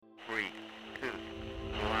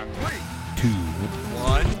Three, 2,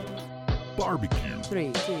 1. barbecue,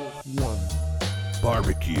 3, 2, 1.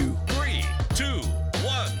 barbecue, 3, 2,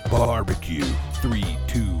 1. barbecue, 3,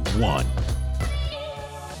 2, 1.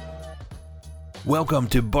 Welcome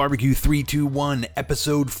to Barbecue 321,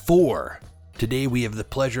 Episode 4. Today we have the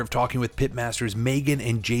pleasure of talking with pitmasters Megan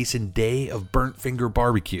and Jason Day of Burnt Finger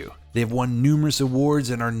Barbecue. They have won numerous awards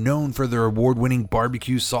and are known for their award-winning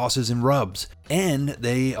barbecue sauces and rubs. And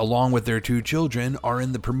they, along with their 2 children, are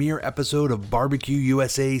in the premiere episode of Barbecue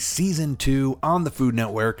USA Season 2 on the Food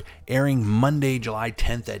Network, airing Monday, July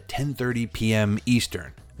 10th at 10:30 p.m.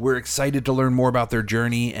 Eastern. We're excited to learn more about their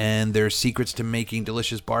journey and their secrets to making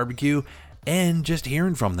delicious barbecue, and just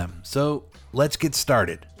hearing from them. So let's get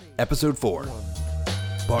started. Episode 4.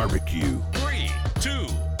 Barbecue. 3, 2,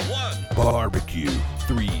 1. Barbecue.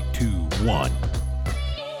 3, 2, 1.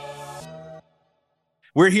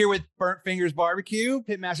 We're here with Burnt Fingers Barbecue,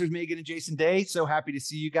 pitmasters Megan and Jason Day. So happy to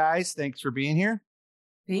see you guys. Thanks for being here.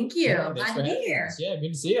 Thank you. Yeah, Glad to be here. Yeah, good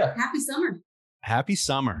to see you. Happy summer. Happy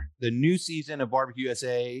summer. The new season of Barbecue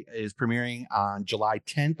USA is premiering on July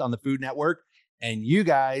 10th on the Food Network. And you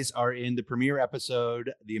guys are in the premiere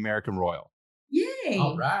episode, The American Royal. Yay.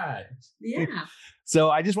 All right. Yeah. So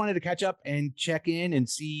I just wanted to catch up and check in and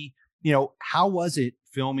see, how was it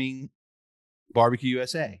filming Barbecue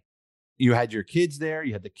USA? You had your kids there.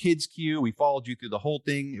 You had the kids queue. We followed you through the whole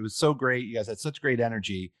thing. It was so great. You guys had such great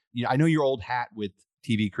energy. I know your old hat with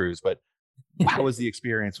TV crews, but how was the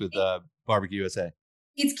experience with Barbecue USA?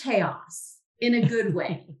 It's chaos in a good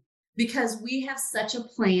way because we have such a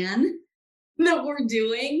plan that we're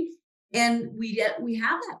doing. And we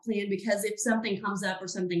have that plan because if something comes up or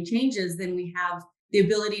something changes, then we have the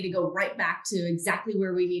ability to go right back to exactly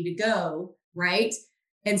where we need to go, right?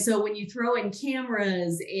 And so when you throw in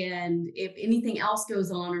cameras and if anything else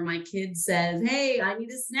goes on or my kid says, hey, I need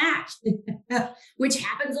a snack, which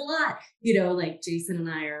happens a lot, like Jason and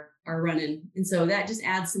I are running. And so that just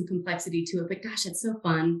adds some complexity to it. But gosh, it's so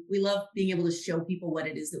fun. We love being able to show people what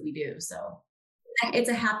it is that we do. So it's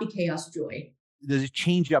a happy chaos joy. Does it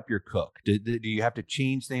change up your cook? Do you have to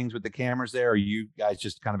change things with the cameras there, or you guys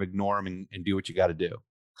just kind of ignore them and do what you got to do?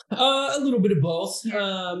 A little bit of both.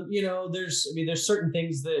 There's certain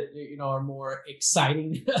things that are more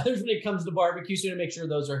exciting than others when it comes to barbecue. So to make sure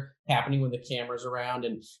those are happening when the camera's around,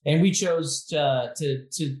 and we chose to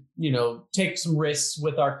take some risks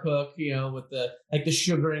with our cook. With the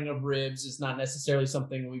sugaring of ribs is not necessarily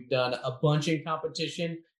something we've done a bunch in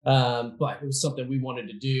competition. But it was something we wanted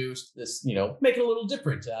to do. Make it a little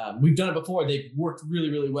different. We've done it before. They've worked really,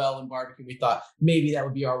 really well in barbecue. We thought maybe that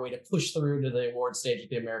would be our way to push through to the award stage at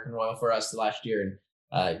the American Royal for us last year.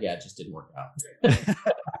 And it just didn't work out.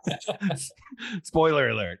 Spoiler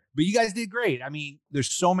alert. But you guys did great. I mean, there's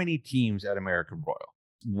so many teams at American Royal.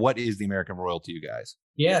 What is the American Royal to you guys?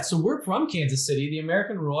 Yeah, so we're from Kansas City. The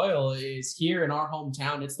American Royal is here in our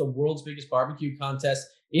hometown. It's the world's biggest barbecue contest.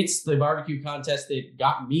 It's the barbecue contest that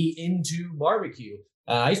got me into barbecue.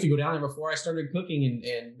 I used to go down there before I started cooking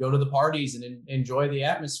and go to the parties and enjoy the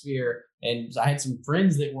atmosphere. And I had some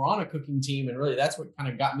friends that were on a cooking team, and really that's what kind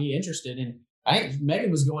of got me interested. And I think Megan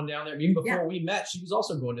was going down there even before we met. She was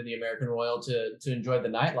also going to the American Royal to enjoy the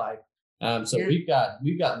nightlife.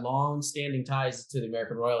 We've got long-standing ties to the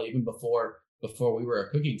American Royal even before we were a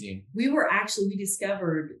cooking team. We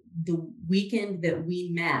discovered the weekend that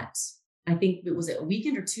we met. I think it was a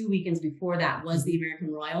weekend or 2 weekends before that was the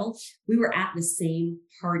American Royal. We were at the same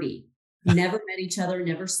party, never met each other,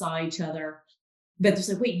 never saw each other. But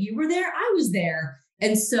they're like, wait, you were there? I was there.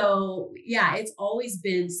 And so, it's always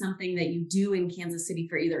been something that you do in Kansas City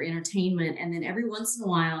for either entertainment. And then every once in a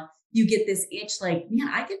while, you get this itch like, man,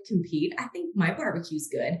 I could compete. I think my barbecue's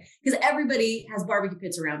good because everybody has barbecue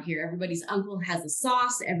pits around here. Everybody's uncle has a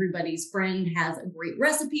sauce. Everybody's friend has a great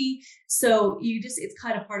recipe. So it's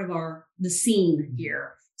kind of part of the scene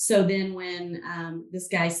here. So then when this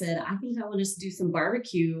guy said, I think I want us to do some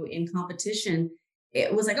barbecue in competition,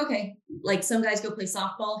 it was like, okay, like some guys go play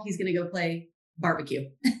softball. He's going to go play barbecue.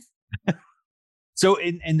 So,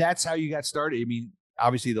 and that's how you got started. I mean,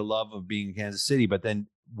 obviously the love of being in Kansas City, but then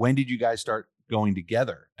when did you guys start going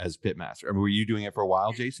together as pitmaster? I mean, were you doing it for a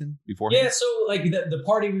while, Jason, beforehand? Yeah, so like the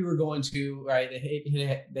party we were going to, right,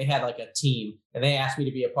 they had like a team, and they asked me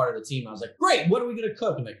to be a part of the team. I was like, great, what are we going to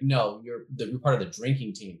cook? I'm like, no, you're part of the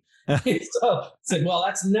drinking team. So I said, well,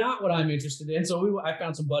 that's not what I'm interested in. So I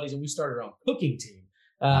found some buddies, and we started our own cooking team.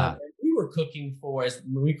 And we were cooking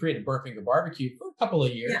when we created Burnt Finger Barbecue for a couple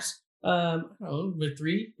of years. I don't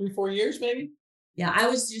know, 4 years maybe. Yeah, I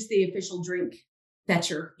was just the official drink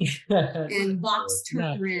fetcher and box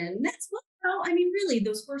turner in. That's what, really,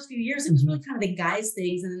 those first few years, it was really kind of the guys'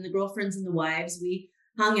 things. And then the girlfriends and the wives, we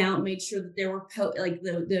hung out, made sure that there were like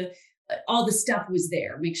the all the stuff was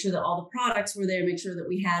there, make sure that all the products were there, make sure that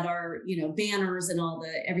we had our, banners and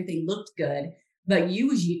everything looked good. But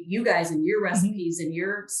you guys and your recipes and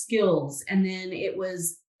your skills. And then it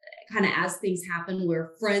was kind of, as things happen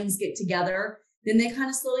where friends get together, then they kind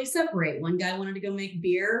of slowly separate. One guy wanted to go make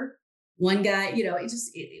beer. One guy,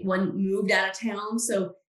 one moved out of town.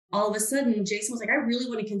 So all of a sudden, Jason was like, I really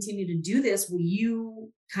want to continue to do this. Will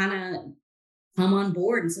you kind of come on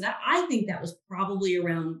board? And so I think that was probably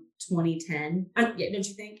around 2010. Don't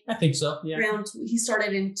you think? I think so. Yeah. He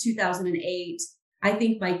started in 2008. I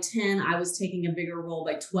think by 10, I was taking a bigger role.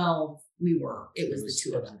 By 12, it was the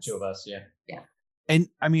two of us. Two of us. Yeah. Yeah. And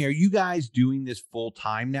I mean, are you guys doing this full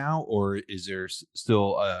time now, or is there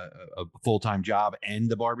still a full-time job and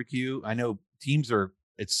the barbecue? I know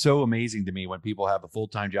it's so amazing to me when people have a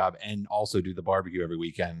full-time job and also do the barbecue every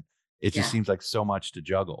weekend. It just seems like so much to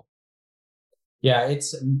juggle. Yeah,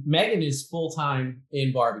 Megan is full-time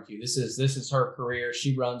in barbecue. This is her career.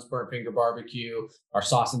 She runs Burnt Finger Barbecue, our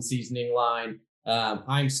sauce and seasoning line.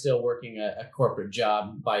 I'm still working a corporate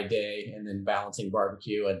job by day and then balancing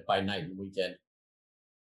barbecue by night and weekend.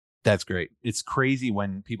 That's great. It's crazy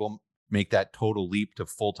when people make that total leap to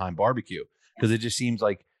full-time barbecue, because it just seems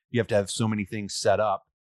like you have to have so many things set up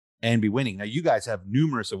and be winning. Now, you guys have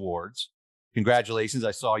numerous awards. Congratulations.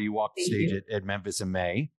 I saw you walk the stage at Memphis in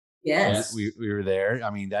May. Yes. We were there.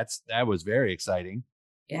 I mean, that was very exciting.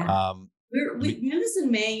 Yeah. Memphis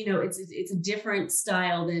in May, it's a different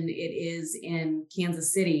style than it is in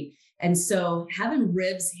Kansas City. And so having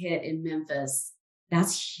ribs hit in Memphis,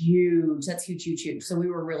 that's huge. That's huge, huge, huge. So we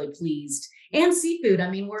were really pleased. And seafood. I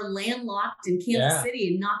mean, we're landlocked in Kansas City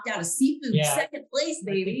and knocked out a seafood second place,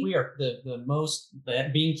 baby. I think we are the most,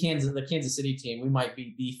 being the Kansas City team, we might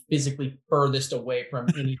be the physically furthest away from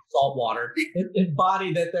any saltwater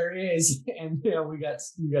body that there is. And we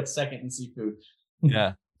got second in seafood.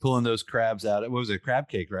 Yeah. Pulling those crabs out. What was it? Crab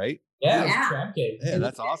cake, right? Yeah. It was crab cake. Yeah,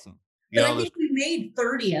 that's awesome. But I think we made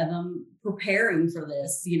 30 of them preparing for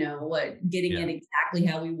this, getting it exactly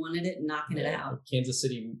how we wanted it and knocking it out. Kansas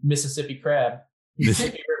City, Mississippi crab.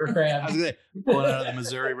 Mississippi River crab. I was gonna pull it out of the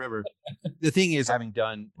Missouri River. The thing is, having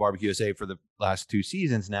done Barbecue USA for the last 2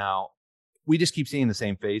 seasons now, we just keep seeing the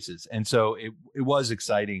same faces. And so it was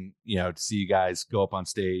exciting, to see you guys go up on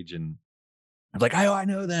stage and I'm like, oh, I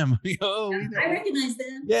know them. I recognize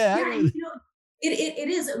them. Yeah. It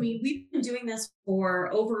is. I mean, we've been doing this for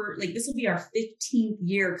this will be our 15th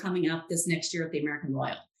year coming up this next year at the American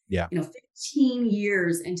Royal. Yeah. 15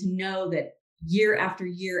 years. And to know that year after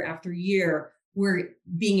year after year, we're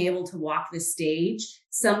being able to walk the stage.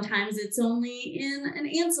 Sometimes it's only in an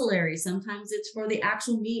ancillary. Sometimes it's for the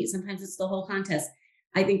actual meat. Sometimes it's the whole contest.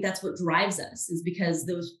 I think that's what drives us, is because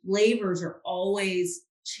those flavors are always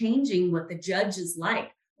changing what the judges like.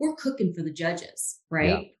 We're cooking for the judges, right?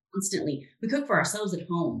 Yeah. Constantly. We cook for ourselves at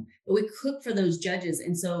home, but we cook for those judges.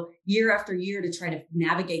 And so year after year to try to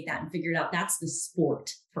navigate that and figure it out, that's the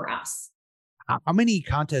sport for us. How many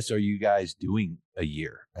contests are you guys doing a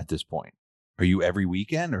year at this point? Are you every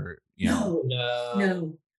weekend or, No.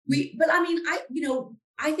 But I mean,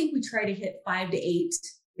 I think we try to hit 5 to 8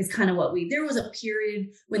 is kind of what there was a period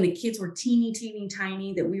when the kids were teeny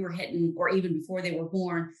tiny that we were hitting, or even before they were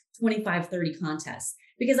born, 25, 30 contests,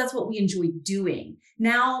 because that's what we enjoy doing.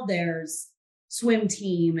 Now there's swim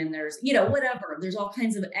team and there's, whatever, there's all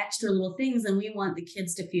kinds of extra little things. And we want the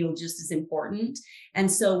kids to feel just as important. And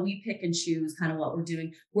so we pick and choose kind of what we're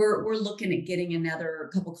doing. We're looking at getting another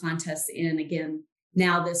couple contests in again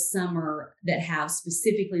now this summer that have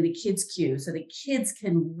specifically the kids queue. So the kids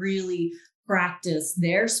can really practice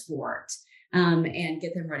their sport and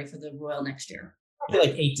get them ready for the Royal next year. Probably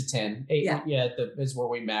like 8 to 10. Is where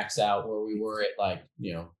we max out, where we were at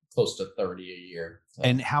close to 30 a year. So.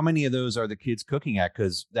 And how many of those are the kids cooking at?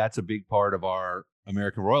 Because that's a big part of our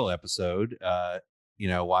American Royal episode,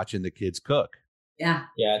 watching the kids cook. Yeah.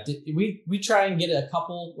 Yeah. We try and get a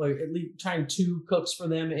couple, at least trying 2 cooks for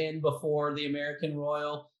them in before the American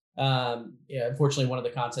Royal. Unfortunately, one of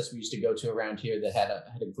the contests we used to go to around here that had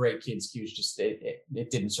a great kids queue, just it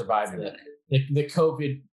didn't survive the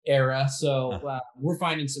COVID era. So we're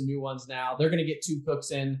finding some new ones now. They're going to get 2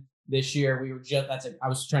 cooks in this year. I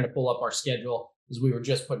was trying to pull up our schedule because we were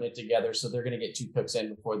just putting it together. So they're going to get 2 cooks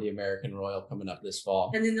in before the American Royal coming up this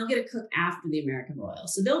fall. And then they'll get a cook after the American Royal.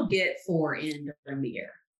 So they'll get 4 in during the year.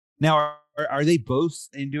 Now, are they both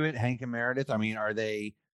into it, Hank and Meredith? I mean, are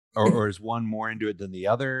they, or is one more into it than the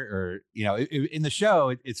other? Or, in the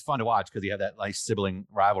show, it's fun to watch because you have that nice sibling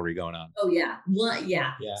rivalry going on. Oh, yeah.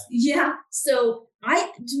 Yeah. So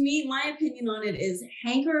to me, my opinion on it is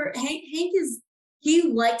Hank is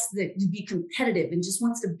he likes to be competitive and just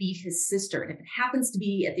wants to beat his sister. And if it happens to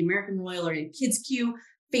be at the American Royal or in Kids Q,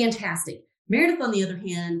 fantastic. Meredith, on the other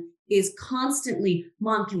hand, is constantly,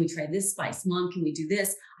 Mom, can we try this spice? Mom, can we do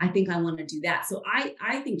this? I think I want to do that. So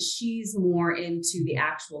I think she's more into the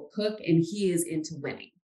actual cook and he is into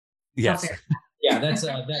winning. Yes. Yeah, that's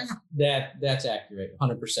accurate,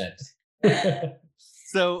 100%.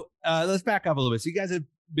 So let's back up a little bit. So you guys have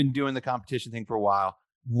been doing the competition thing for a while.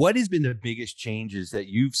 What has been the biggest changes that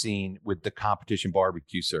you've seen with the competition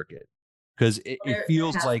barbecue circuit? Because it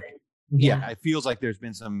feels like, it feels like there's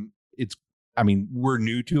been some, we're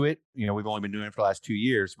new to it. You know, we've only been doing it for the last 2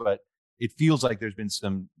 years, but it feels like there's been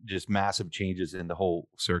some just massive changes in the whole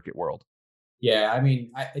circuit world. Yeah, I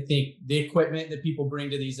mean, I think the equipment that people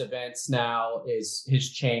bring to these events now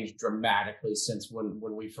has changed dramatically since when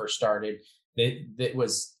we first started. That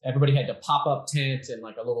was, everybody had to pop up tent and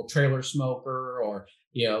like a little trailer smoker or,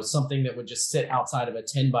 you know, something that would just sit outside of a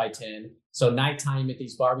 10 by 10. So nighttime at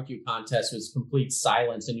these barbecue contests was complete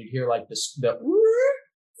silence, and you'd hear like the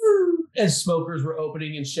as smokers were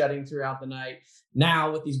opening and shutting throughout the night.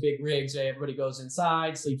 Now with these big rigs, everybody goes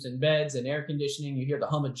inside, sleeps in beds and air conditioning. You hear the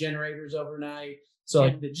hum of generators overnight. So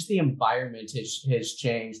like just the environment has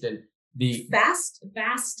changed, and the fast,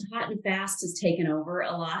 hot and fast has taken over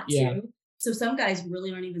a lot too. So some guys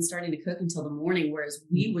really aren't even starting to cook until the morning, whereas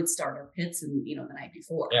we would start our pits and the night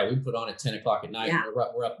before. Yeah, we put on at 10 o'clock at night. Yeah.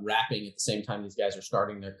 We're up wrapping at the same time these guys are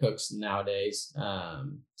starting their cooks nowadays.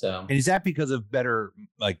 And is that because of better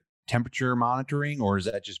like temperature monitoring, or is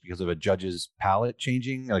that just because of a judge's palate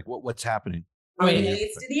changing? Like what's happening? I mean, it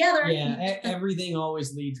leads to the other. Yeah, everything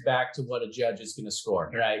always leads back to what a judge is going to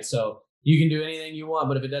score, right? So you can do anything you want,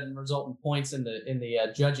 but if it doesn't result in points in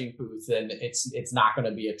the judging booth, then it's not going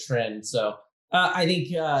to be a trend. So I think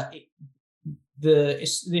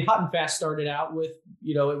the hot and fast started out with,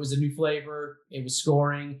 it was a new flavor, it was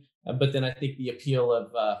scoring, but then I think the appeal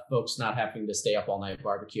of folks not having to stay up all night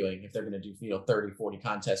barbecuing, if they're going to do 30, 40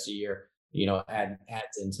 contests a year,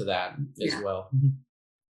 adds into that as well.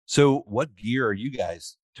 So what gear are you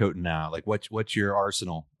guys toting now? Like what's your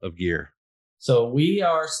arsenal of gear? So we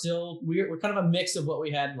are we're kind of a mix of what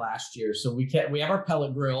we had last year. So we have our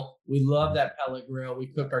pellet grill. We love that pellet grill. We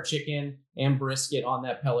cook our chicken and brisket on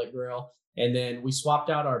that pellet grill. And then we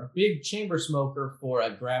swapped out our big chamber smoker for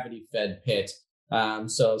a gravity fed pit.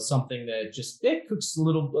 So something that it cooks a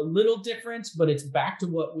little different, but it's back to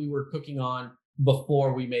what we were cooking on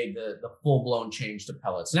before we made the full blown change to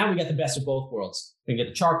pellets. So now we got the best of both worlds. We can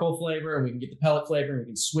get the charcoal flavor and we can get the pellet flavor, and we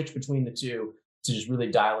can switch between the two to just really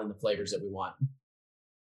dial in the flavors that we want.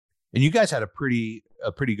 And you guys had a pretty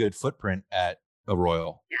good footprint at a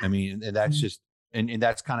Royal. Yeah. I mean, and that's just, and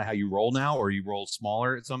that's kind of how you roll now, or you roll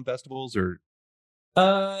smaller at some festivals, or?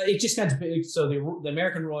 It just kind of, so the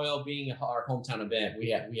American Royal being our hometown event, we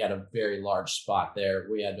had a very large spot there.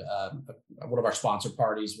 We had one of our sponsor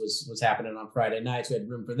parties was happening on Friday nights. We had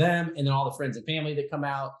room for them, and then all the friends and family that come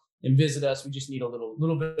out and visit us. We just need a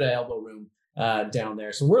little bit of elbow room down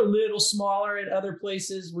there. So we're a little smaller at other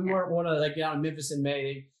places. We weren't one of, like down in Memphis in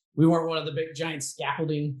May, we weren't one of the big giant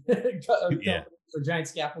scaffolding or giant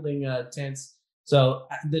scaffolding tents. So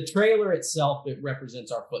the trailer itself, it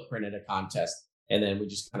represents our footprint at a contest. And then we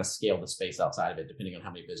just kind of scale the space outside of it, depending on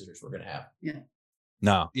how many visitors we're going to have. Yeah.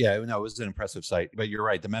 It was an impressive sight. But you're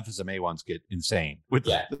right. The Memphis MA ones get insane with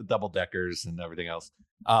the double deckers and everything else.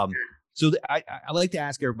 So I like to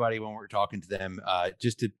ask everybody when we're talking to them,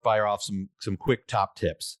 just to fire off some quick top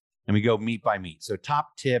tips. And we go meat by meat. So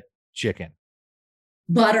top tip, chicken.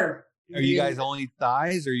 Butter. Are you guys only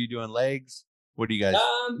thighs, or are you doing legs? What do you guys?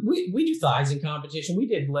 We do thighs in competition. We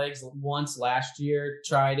did legs once last year,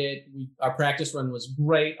 tried it. Our practice run was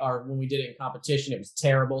great. When we did it in competition, it was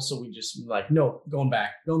terrible. So we just no, going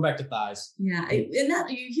back to thighs. Yeah. And that,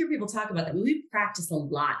 you hear people talk about that. We practice a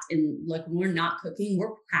lot, and like when we're not cooking,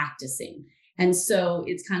 we're practicing. And so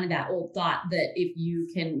it's kind of that old thought that if you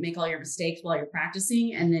can make all your mistakes while you're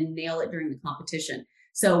practicing and then nail it during the competition.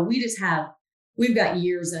 So we've got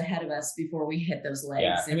years ahead of us before we hit those legs.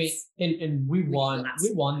 Yeah, I mean, and we won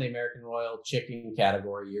the American Royal chicken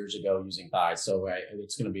category years ago using thighs. So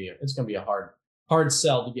it's going to be a hard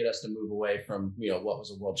sell to get us to move away from what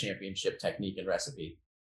was a world championship technique and recipe.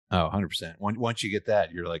 Oh, 100%. Once you get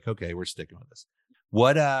that, you're like, okay, we're sticking with this.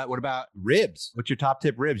 What about ribs? What's your top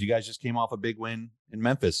tip ribs? You guys just came off a big win in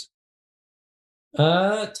Memphis.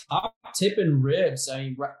 Top tip in ribs. I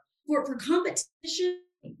mean, for competition,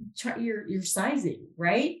 try your sizing,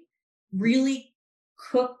 right? Really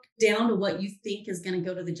cook down to what you think is going to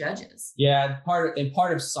go to the judges. Yeah, part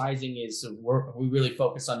of sizing is we really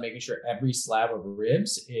focus on making sure every slab of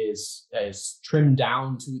ribs is trimmed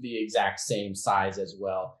down to the exact same size as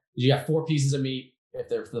well. You got 4 pieces of meat. If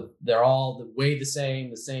they're all weighed the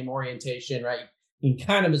same orientation, right? You can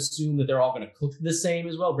kind of assume that they're all going to cook the same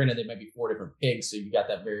as well. Granted, they might be 4 different pigs, so you got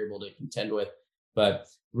that variable to contend with. But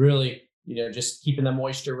really, just keeping the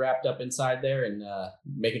moisture wrapped up inside there and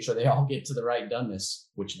making sure they all get to the right doneness,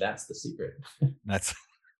 which that's the secret.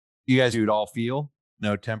 You guys do it all feel?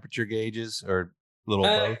 No temperature gauges or little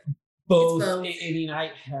both? Both. Both. I mean,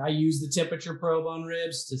 I use the temperature probe on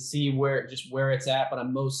ribs to see where it's at, but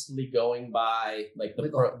I'm mostly going by like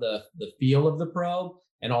the feel of the probe,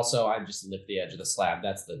 and also I just lift the edge of the slab.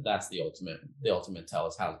 That's the ultimate tell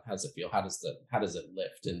is how does it feel? How does it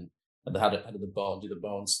lift, and how do the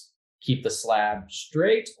bones keep the slab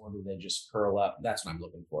straight, or do they just curl up? That's what I'm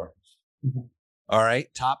looking for. All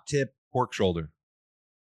right, top tip pork shoulder.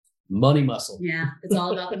 Money muscle. Yeah, it's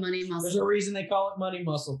all about the money muscle. There's a reason they call it money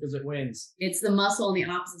muscle, because it wins. It's the muscle on the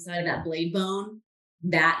opposite side of that blade bone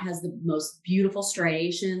that has the most beautiful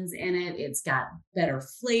striations in it. It's got better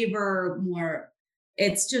flavor,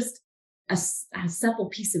 it's just a supple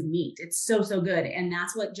piece of meat. It's so good. And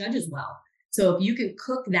that's what judges well. So if you can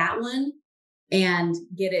cook that one and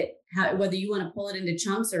get it, whether you want to pull it into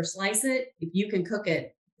chunks or slice it, if you can cook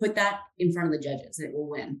it, put that in front of the judges, it will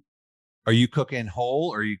win. Are you cooking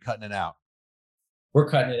whole or are you cutting it out? We're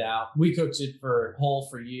cutting it out. We cooked it for whole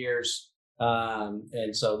for years.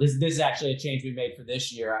 And so this is actually a change we made for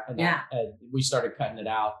this year. We started cutting it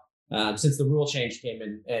out since the rule change came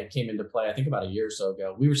into play, I think about a year or so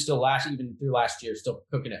ago. We were still even through last year, still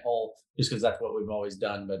cooking it whole just because that's what we've always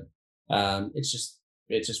done. But it's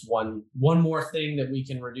just one more thing that we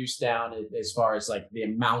can reduce down as far as like the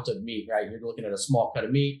amount of meat, right? You're looking at a small cut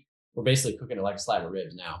of meat. We're basically cooking it like a slab of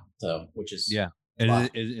ribs now. So, which is And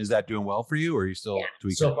is that doing well for you, or are you still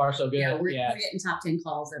tweaking? So far, so good. Yeah, we're getting top 10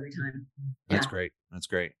 calls every time. That's great. That's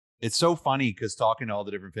great. It's so funny because talking to all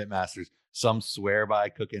the different pitmasters, some swear by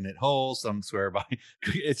cooking it whole, some swear by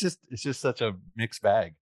it's just such a mixed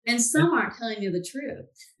bag. And some aren't telling you the truth.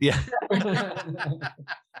 Yeah.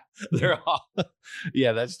 They're all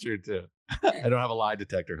that's true too. I don't have a lie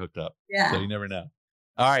detector hooked up. Yeah. So you never know.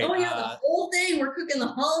 All right. Oh yeah, the whole thing. We're cooking the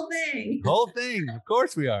whole thing. Whole thing. Of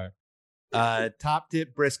course we are. Top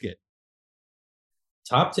tip brisket.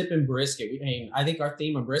 Top tip in brisket. I think our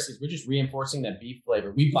theme on brisket is we're just reinforcing that beef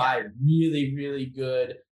flavor. We buy really, really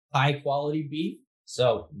good, high quality beef.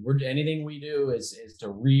 So anything we do is to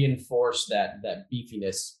reinforce that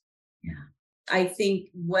beefiness. Yeah. I think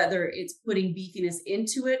whether it's putting beefiness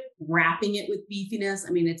into it, wrapping it with beefiness,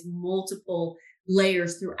 it's multiple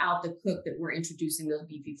layers throughout the cook that we're introducing those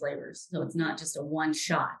beefy flavors. So it's not just a one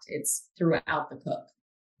shot, it's throughout the cook.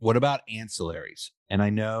 What about ancillaries? And I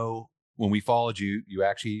know when we followed you, you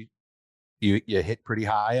actually you hit pretty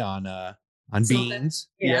high on beans.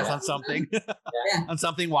 Yeah. Yes, on something. On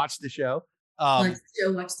something. Watch the show. Watch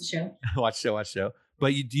the show. Watch the show.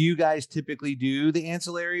 But do you guys typically do the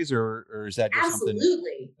ancillaries, or is that just something?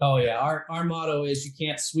 Absolutely. Oh yeah, our motto is you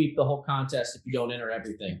can't sweep the whole contest if you don't enter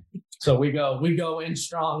everything. So we go in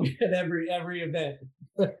strong at every event.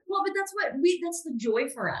 Well, but that's the joy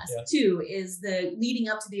for us too, is the leading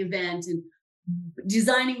up to the event and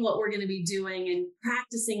designing what we're going to be doing and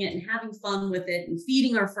practicing it and having fun with it and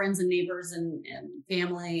feeding our friends and neighbors and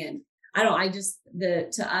family. And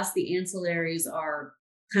to us, the ancillaries are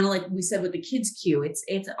kind of like we said with the kids queue.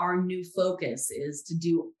 It's our new focus is to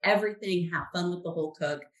do everything, have fun with the whole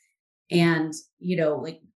cook. And,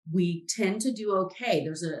 we tend to do okay.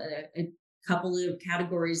 There's a couple of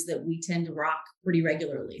categories that we tend to rock pretty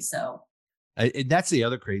regularly. So and that's the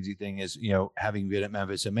other crazy thing is, having been at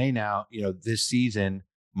Memphis in May now, this season,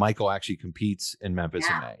 Michael actually competes in Memphis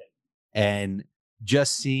in May. And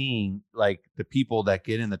just seeing like the people that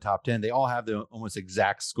get in the top 10, they all have the almost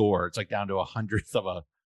exact score. It's like down to 100th of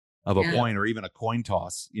a point, or even a coin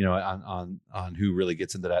toss, on who really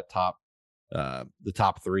gets into that the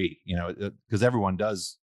top 3, because everyone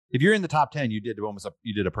does. If you're in the top 10, you did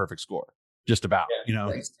a perfect score, just about,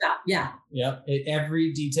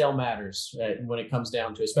 Every detail matters when it comes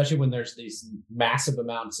down to, especially when there's these massive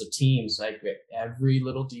amounts of teams, like every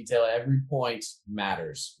little detail, every point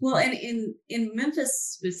matters. Well, and in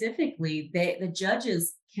Memphis specifically, the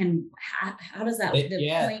judges can, how does that,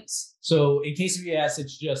 point? So in case of you ask,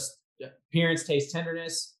 it's just appearance, taste,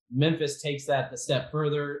 tenderness. Memphis takes that a step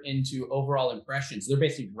further into overall impressions. They're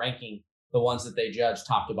basically ranking the ones that they judge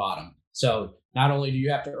top to bottom. So not only do you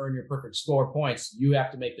have to earn your perfect score points, you have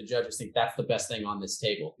to make the judges think that's the best thing on this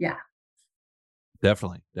table. Yeah.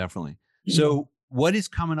 Definitely. So what is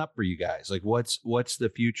coming up for you guys? Like what's the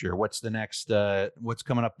future? What's the next what's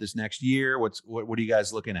coming up this next year? What are you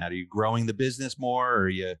guys looking at? Are you growing the business more, or are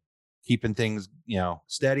you keeping things,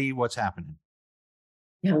 steady? What's happening?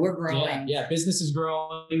 Yeah, we're growing. Yeah, business is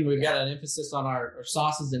growing. We've got an emphasis on our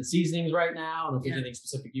sauces and seasonings right now. I don't know if there's anything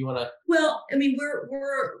specific you want to. Well, I mean,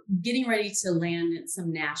 we're getting ready to land in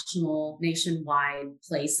some nationwide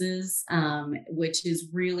places, which is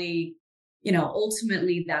really,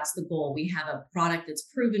 ultimately that's the goal. We have a product that's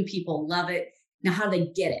proven, people love it. Now, how do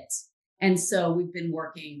they get it? And so we've been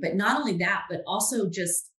working, but not only that, but also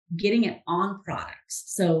just getting it on products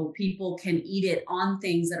so people can eat it on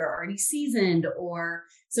things that are already seasoned, or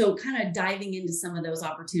so kind of diving into some of those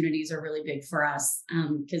opportunities are really big for us,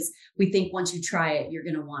 because we think once you try it, you're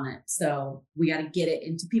going to want it. So we got to get it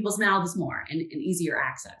into people's mouths more and easier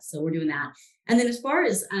access. So we're doing that. And then as far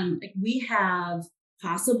as we have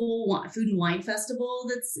possible food and wine festival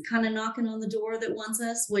that's kind of knocking on the door that wants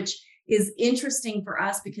us, which is interesting for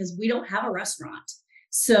us because we don't have a restaurant.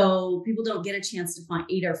 So people don't get a chance to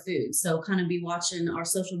eat our food. So kind of be watching our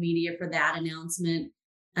social media for that announcement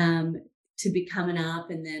to be coming up.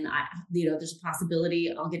 And then there's a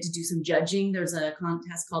possibility I'll get to do some judging. There's a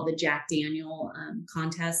contest called the Jack Daniel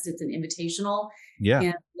contest. It's an invitational. Yeah.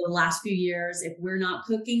 And the last few years, if we're not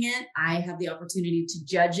cooking it, I have the opportunity to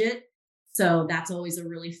judge it. So that's always a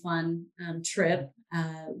really fun trip.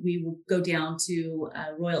 We will go down to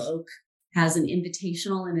Royal Oak has an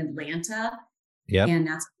invitational in Atlanta. Yeah. And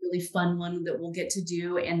that's a really fun one that we'll get to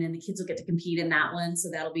do. And then the kids will get to compete in that one. So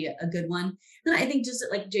that'll be a good one. And I think just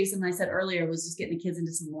like Jason and I said earlier, was just getting the kids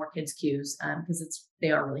into some more kids' cues because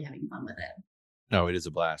they are really having fun with it. No, it is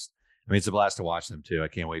a blast. I mean, it's a blast to watch them too. I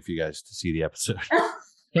can't wait for you guys to see the episode.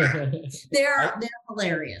 They're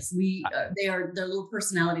hilarious. Their little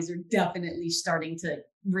personalities are definitely starting to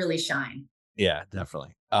really shine. Yeah,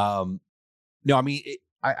 definitely. No, I mean,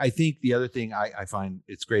 I think the other thing I find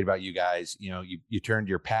it's great about you guys, you turned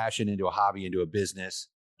your passion into a hobby, into a business,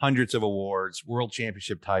 hundreds of awards, world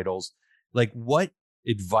championship titles. Like, what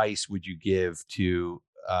advice would you give to,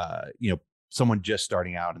 someone just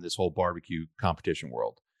starting out in this whole barbecue competition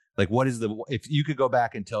world? Like, if you could go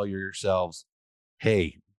back and tell yourselves,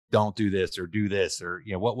 hey, don't do this or do this, or,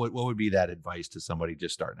 what would be that advice to somebody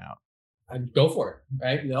just starting out? I'd go for it,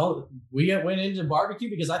 right? We went into barbecue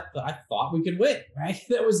because I thought we could win, right?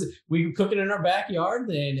 We were cooking in our backyard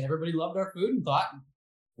and everybody loved our food and thought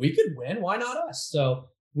we could win. Why not us? So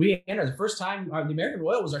we entered the first time. The American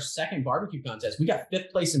Royal was our second barbecue contest. We got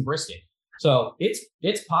 5th place in brisket. So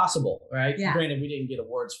it's possible, right? Yeah. Granted, we didn't get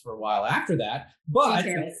awards for a while after that, but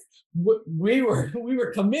we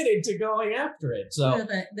were committed to going after it. So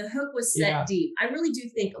the hook was set deep. I really do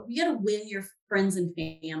think we got to win your friends and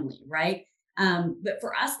family, right? But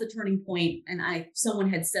for us, the turning point, and someone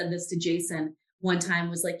had said this to Jason one time,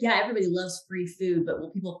 was like, yeah, everybody loves free food, but will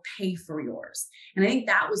people pay for yours? And I think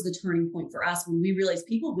that was the turning point for us when we realized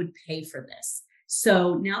people would pay for this.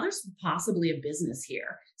 So now there's possibly a business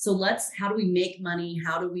here. So how do we make money?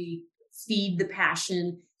 How do we feed the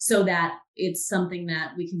passion so that it's something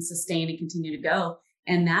that we can sustain and continue to go?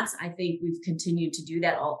 And I think we've continued to do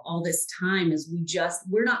that all this time, is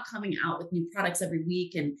we're not coming out with new products every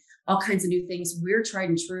week and all kinds of new things. We're tried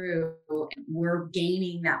and true, and we're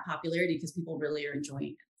gaining that popularity because people really are enjoying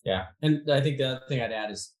it. Yeah. And I think the other thing I'd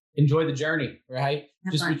add is enjoy the journey, right?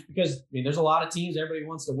 Just because there's a lot of teams, everybody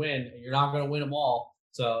wants to win, and you're not going to win them all.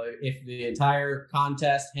 So if the entire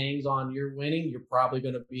contest hangs on your winning, you're probably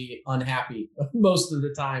going to be unhappy most of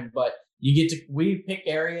the time. But we pick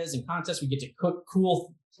areas and contests. We get to cook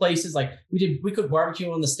cool places. Like we cooked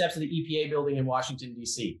barbecue on the steps of the EPA building in Washington,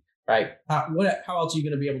 D.C. Right? How else are you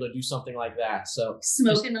going to be able to do something like that? So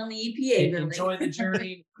smoking on the EPA building. Enjoy the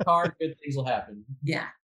journey. Hard, good things will happen. Yeah.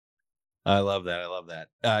 I love that.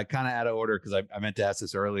 Kind of out of order, because I meant to ask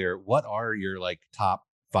this earlier. What are your top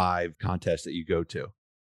 5 contests that you go to?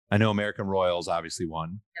 I know American Royal is obviously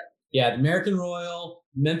one. Yep. Yeah, the American Royal,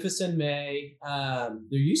 Memphis in May. There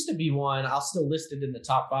used to be one. I'll still list it in the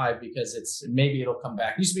top 5 because maybe it'll come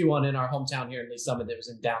back. There used to be one in our hometown here in Lee Summit that was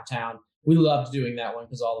in downtown. We loved doing that one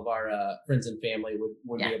because all of our friends and family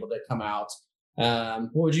would be able to come out. What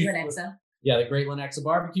would you? Lenexa. Yeah, the Great Lenexa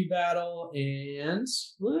Barbecue Battle, and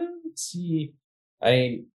let's see.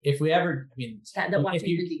 If we ever,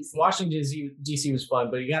 Washington DC was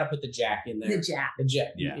fun, but you got to put the Jack in there. The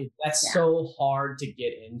Jack. Yeah. That's so hard to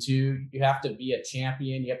get into. You have to be a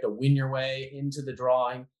champion. You have to win your way into the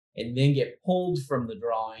drawing and then get pulled from the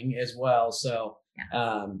drawing as well. So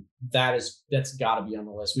that's got to be on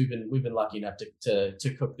the list. We've been lucky enough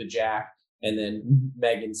to cook the Jack, and then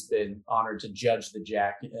Megan's been honored to judge the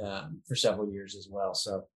Jack for several years as well.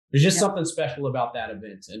 So There's just something special about that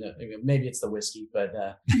event, and maybe it's the whiskey, but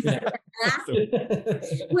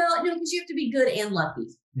Well, no, because you have to be good and lucky.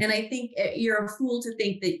 And I think you're a fool to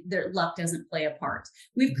think that their luck doesn't play a part.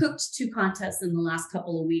 We've cooked 2 contests in the last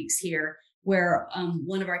couple of weeks here where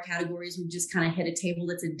one of our categories, we just kind of hit a table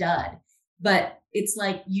that's a dud. But it's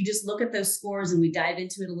like, you just look at those scores and we dive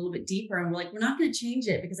into it a little bit deeper and we're like, we're not going to change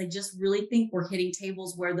it because I just really think we're hitting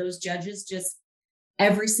tables where those judges just,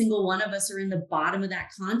 every single one of us are in the bottom of that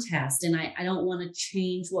contest. And I don't want to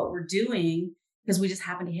change what we're doing because we just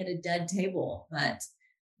happen to hit a dud table. But,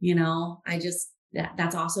 I just,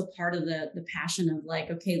 that's also part of the passion of like,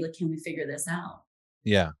 okay, look, can we figure this out?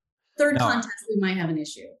 Yeah. Third contest, we might have an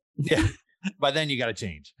issue. Yeah. But then you got to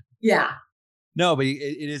change. Yeah. No, but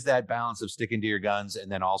it is that balance of sticking to your guns and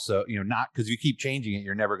then also, not because you keep changing it,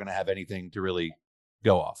 you're never going to have anything to really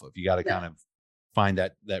go off of. You got to kind of find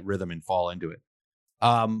that rhythm and fall into it.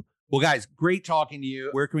 Well, guys, great talking to you.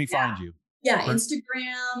 Where can we find you? Yeah,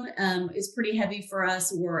 Instagram is pretty heavy for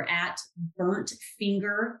us. We're at Burnt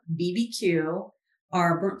Finger BBQ,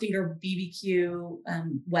 our Burnt Finger BBQ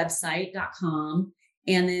website.com.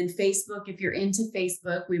 And then Facebook, if you're into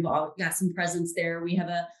Facebook, we've all got some presence there. We have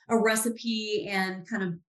a recipe and kind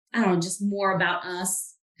of, I don't know, just more about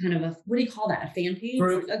us, kind of what do you call that? A fan page?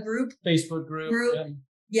 A group? Facebook group.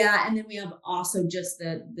 Yeah. And then we have also just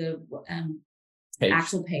the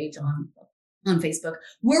actual page on Facebook.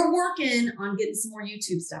 We're working on getting some more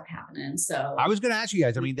YouTube stuff happening. So I was going to ask you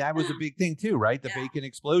guys, that was a big thing too, right? The bacon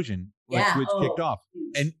explosion, which kicked off.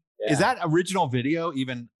 And is that original video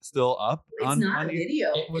even still up? It's not a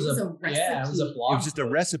video. It was a recipe. Yeah, it was a blog. It was just a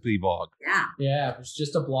recipe blog. Yeah. Yeah, it was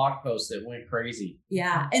just a blog post that went crazy.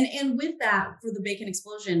 Yeah. And with that, for the bacon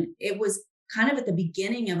explosion, it was kind of at the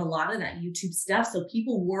beginning of a lot of that YouTube stuff. So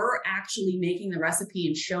people were actually making the recipe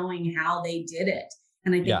and showing how they did it.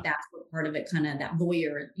 And I think that's what part of it, kind of that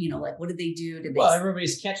voyeur, like, what did they do?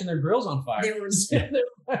 Everybody's catching their grills on fire. They were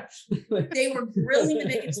grilling the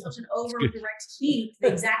bacon explosion over direct heat, the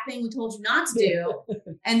exact thing we told you not to do.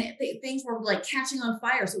 And things were like catching on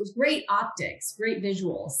fire. So it was great optics, great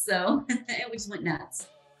visuals. So we just went nuts.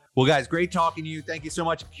 Well, guys, great talking to you. Thank you so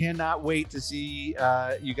much. Cannot wait to see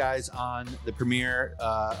you guys on the premiere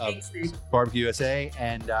of Barbecue USA.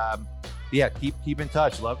 And keep in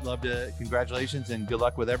touch. Love to. Congratulations and good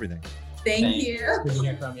luck with everything. Thank you. Good to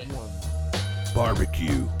hear from you.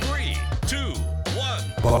 Barbecue 3, 2, 1.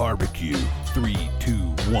 Barbecue 3, 2,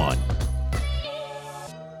 1.